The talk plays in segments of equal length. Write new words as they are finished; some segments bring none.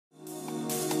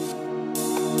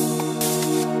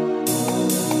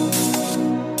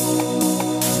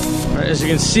as you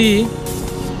can see,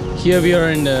 here we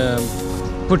are in the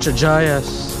Putrajaya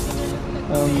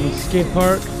skate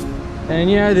park,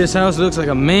 and yeah, this house looks like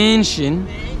a mansion.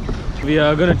 We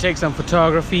are gonna take some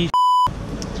photography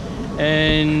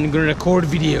and gonna record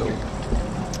video.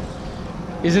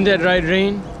 Isn't that right,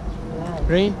 Rain?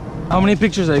 Rain? How many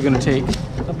pictures are you gonna take?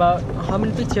 About how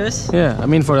many pictures? Yeah, I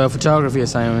mean for a photography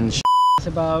assignment. It's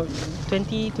about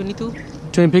 20, 22.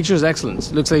 20 pictures,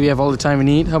 excellent. Looks like we have all the time we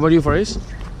need. How about you, Faris?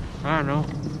 I don't know.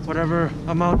 Whatever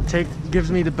amount gives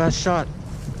me the best shot.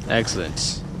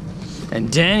 Excellent.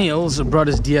 And Daniel also brought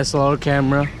his DSLR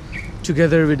camera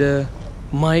together with a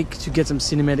mic to get some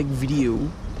cinematic video.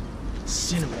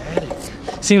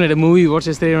 Cinematic? Seeing like the movie we watched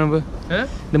yesterday, remember? Huh?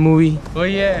 The movie. Oh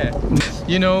yeah.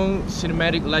 You know,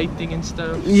 cinematic lighting and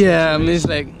stuff. Yeah, I mean, it's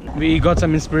like we got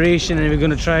some inspiration and we're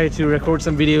gonna try to record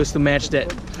some videos to match that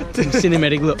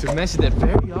cinematic look. To match that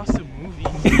very awesome movie.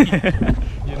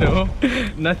 You know?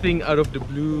 Nothing out of the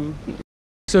blue.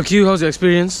 So Q, how's your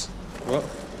experience? Well,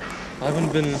 I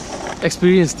haven't been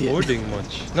Experienced yet? boarding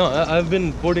much. No, I've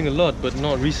been boarding a lot, but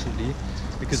not recently.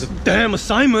 Because of damn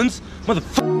assignments!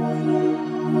 Motherfucker!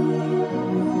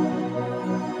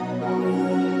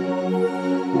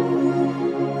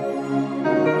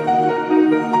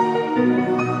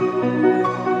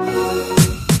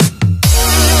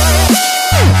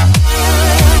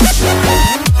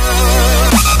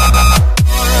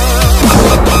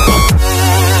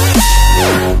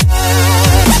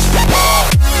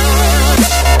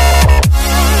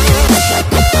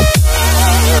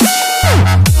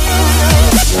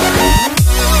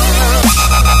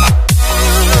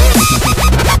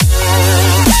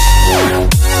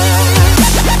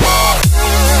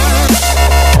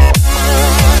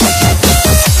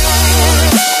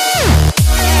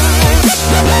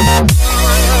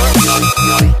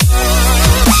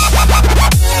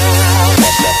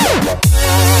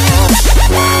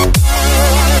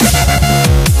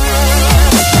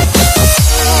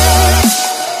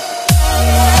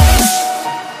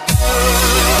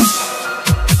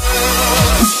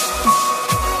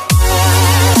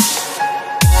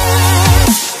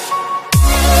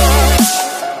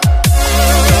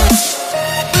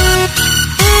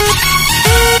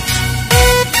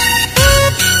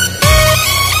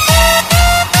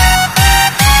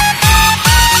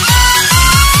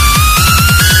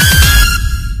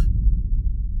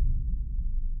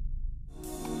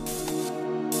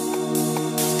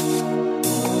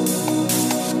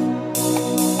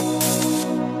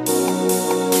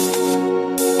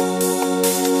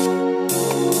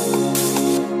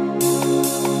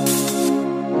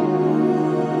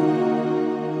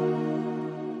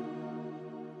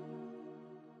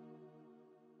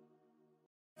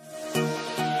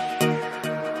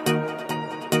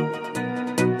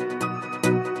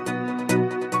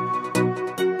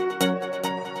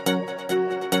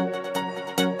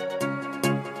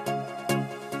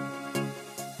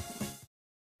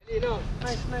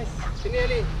 Nice. Sini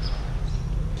Ali.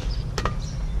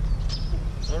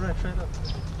 Alright, try that.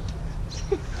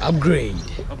 Upgrade.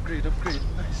 Upgrade.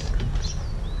 Nice.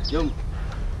 Jom.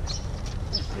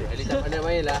 Ali tak pandai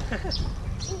main lah.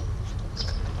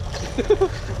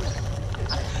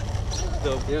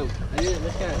 Jom. Ali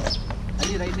maskan.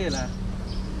 Ali rider lah.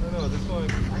 No, this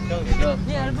one.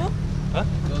 Ni Albo? Huh?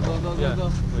 Go. Yeah.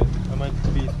 Wait, I might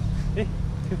be. Hey.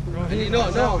 Ali,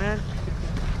 no. Man.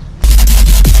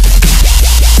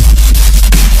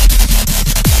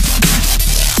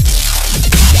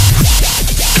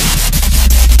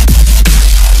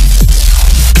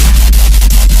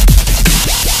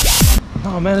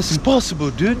 Oh man, it's impossible,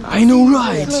 dude. I know,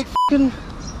 right? It's like fucking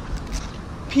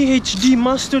PhD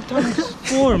master times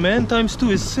 4, man. Times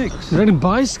 2 is 6. Riding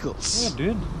bicycles. Yeah,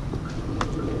 dude.